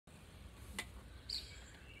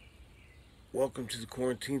Welcome to the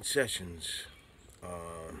quarantine sessions.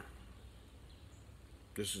 Um,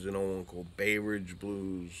 this is an old one called Bay Ridge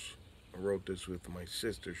Blues. I wrote this with my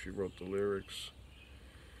sister. She wrote the lyrics.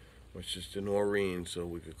 My sister Noreen, so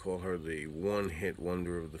we could call her the one-hit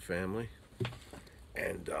wonder of the family.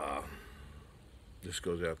 And this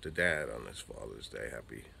goes out to Dad on this Father's Day.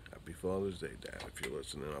 Happy Father's Day, Dad, if you're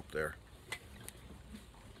listening up there.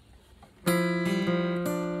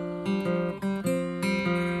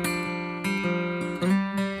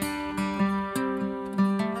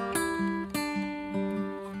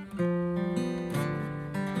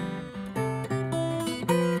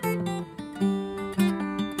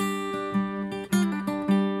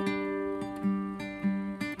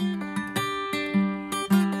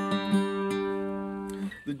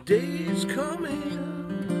 The days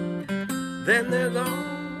coming, then they're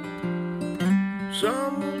gone.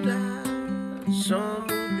 Some will die, some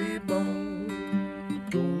will be born.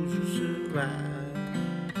 Those who survive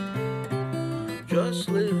just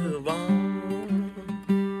live on.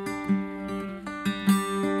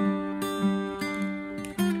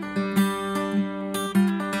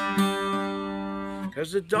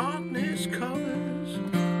 As the darkness covers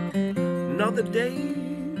another day,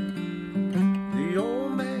 the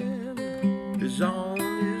old man is on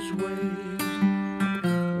his way.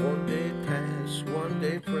 One day past, one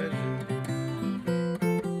day present,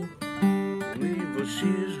 leave us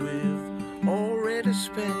years we've already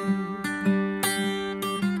spent.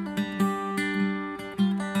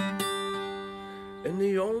 And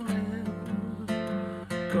the old man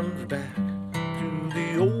comes back to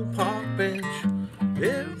the old park bench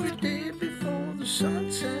every day before the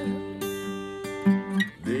sunset.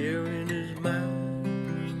 There in his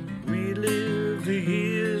mind, relive the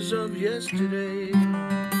years of yesterday.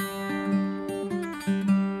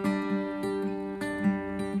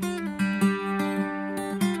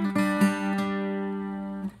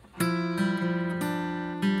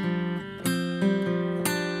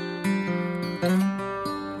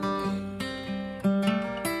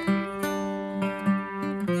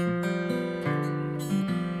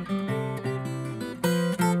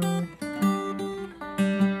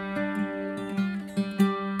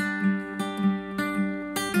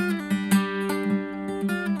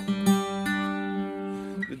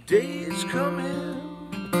 The days come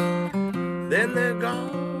in, then they're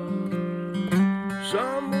gone.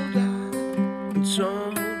 Some will die and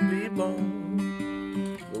some will be born.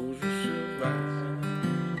 Those who survive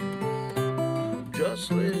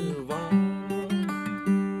just live on.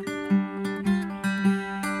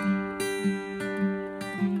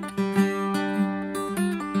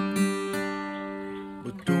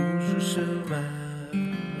 But those who survive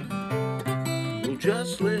will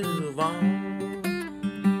just live on.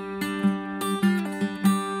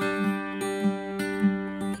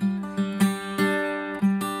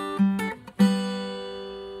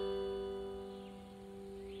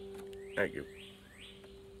 Thank you.